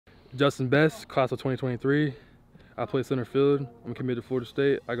Justin Best, class of 2023. I play center field. I'm committed to Florida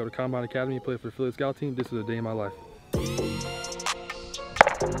State. I go to Combine Academy, play for the Philly Scout team. This is a day in my life.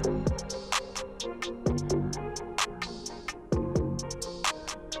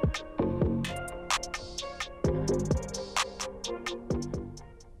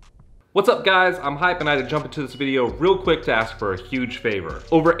 What's up guys, I'm Hype and I had to jump into this video real quick to ask for a huge favor.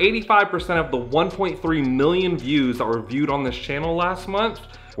 Over 85% of the 1.3 million views that were viewed on this channel last month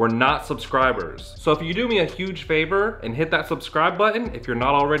were not subscribers. So if you do me a huge favor and hit that subscribe button if you're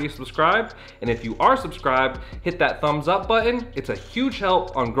not already subscribed, and if you are subscribed, hit that thumbs up button. It's a huge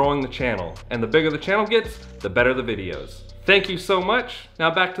help on growing the channel. And the bigger the channel gets, the better the videos. Thank you so much. Now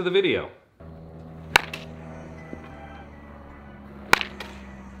back to the video.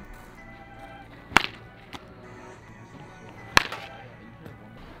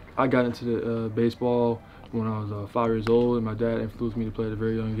 I got into the baseball when I was 5 years old, and my dad influenced me to play at a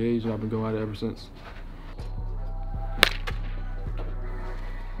very young age, and I've been going at it ever since.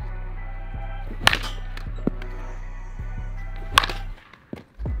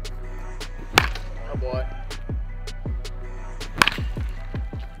 Oh boy.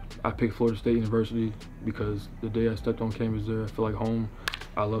 I picked Florida State University because the day I stepped on campus there, I feel like home.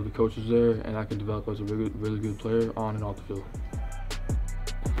 I love the coaches there, and I can develop as a really good player on and off the field.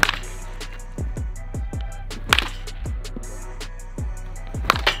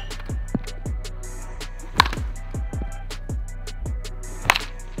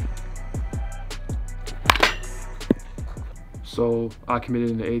 So I committed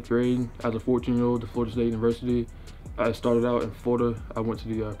in the 8th grade as a 14-year-old to Florida State University. I started out in Florida. I went to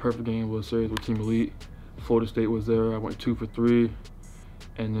the Perfect Game World Series with Team Elite. Florida State was there. I went 2 for 3.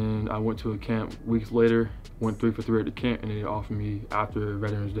 And then I went to a camp weeks later, went 3 for 3 at the camp, and they offered me after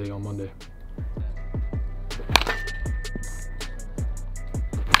Veterans Day on Monday.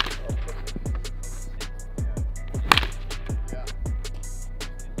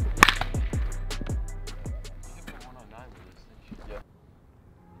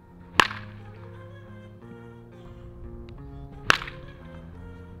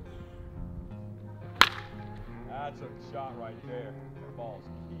 That's a shot right there. The ball's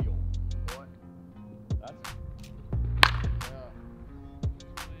healed. What? That's.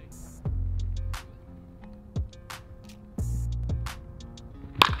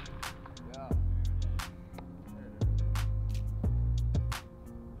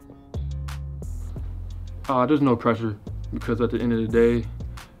 Yeah. There's no pressure because at the end of the day,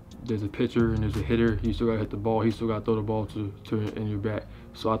 there's a pitcher and there's a hitter. You still gotta hit the ball. He still gotta throw the ball to in your bat.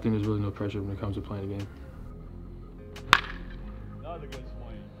 So I think there's really no pressure when it comes to playing the game. Another good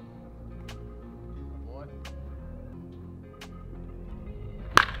swing. What?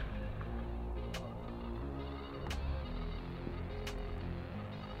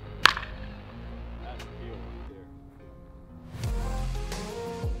 That's the deal right there.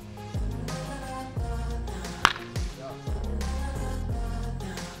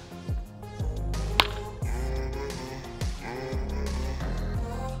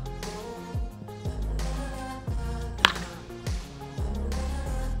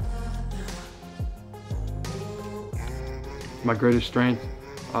 My greatest strength,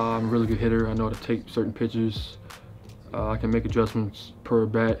 I'm a really good hitter. I know how to take certain pitches. I can make adjustments per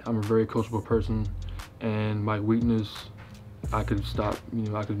bat. I'm a very coachable person. And my weakness, I could stop,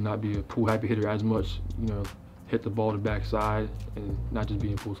 I could not be a pool happy hitter as much, hit the ball to the backside and not just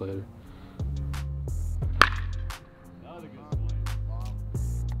be a pool side hitter. Another good swing. Wow.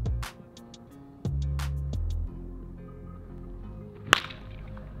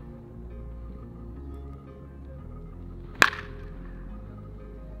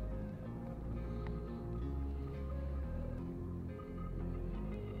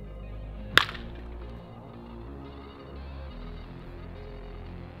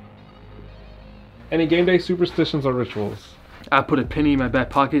 Any game day superstitions or rituals? I put a penny in my back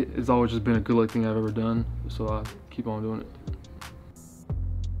pocket. It's always just been a good luck thing I've ever done. So I keep on doing it.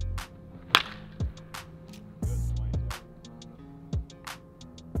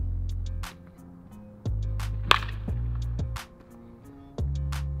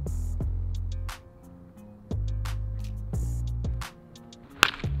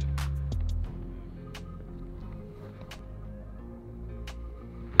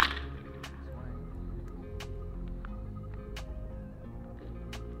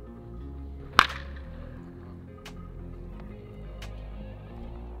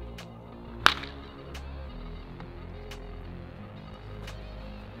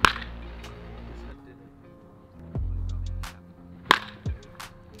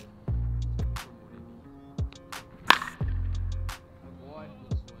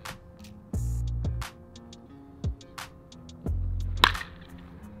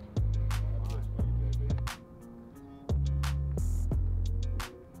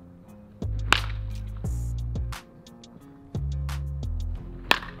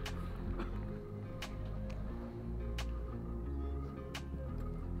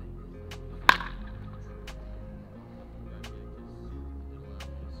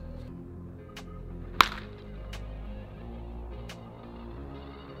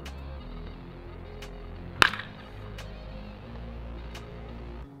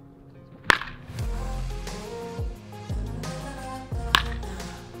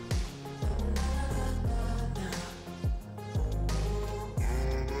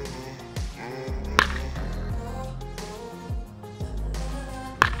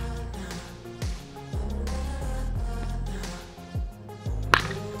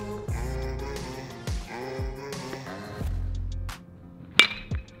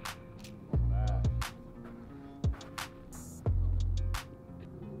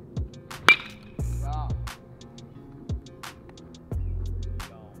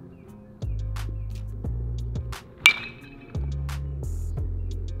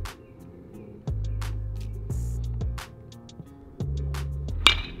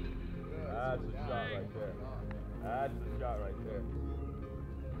 That's the shot right there.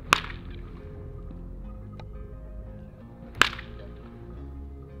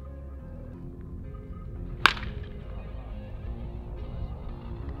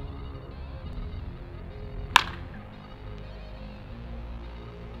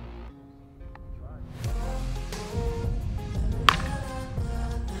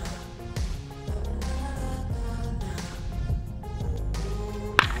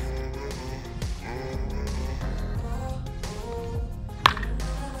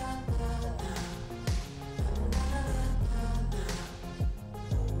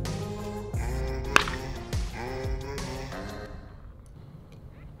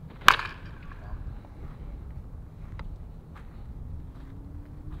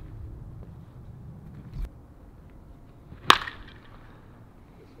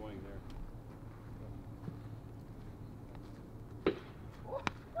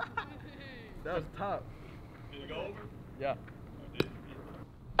 That was top. Did it go over? Yeah. Oh, did it?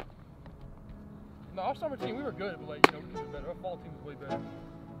 No, our summer team, we were good, but like, you know, we did better. Our fall team was way better.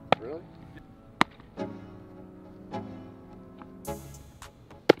 Really?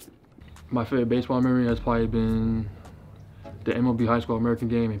 My favorite baseball memory has probably been the MLB High School American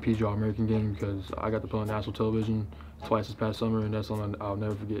game and PGR American game because I got to play on national television twice this past summer, and that's something I'll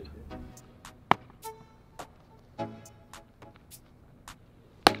never forget.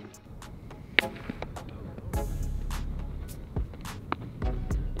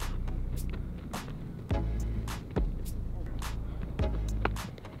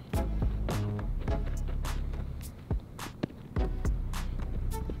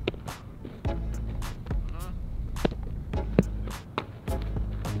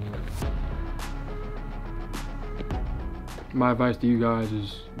 My advice to you guys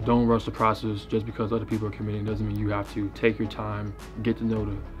is don't rush the process. Just because other people are committing doesn't mean you have to. Take your time, get to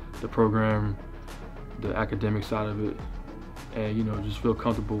know the program, the academic side of it, and you know, just feel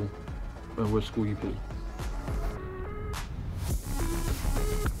comfortable in which school you pick.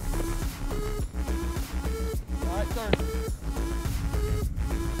 All right, turn.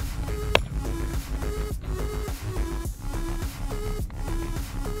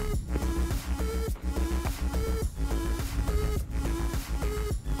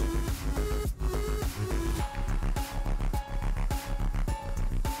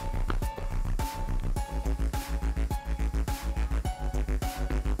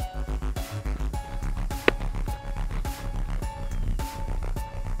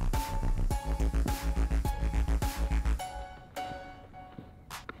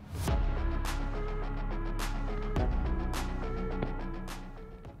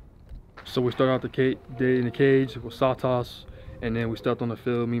 So we started out the day in the cage with saw toss, and then we stepped on the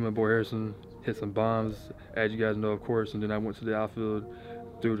field. Me and my boy Harrison hit some bombs, as you guys know, of course, and then I went to the outfield,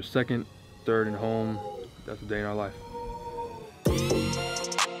 threw the second, third, and home. That's a day in our life.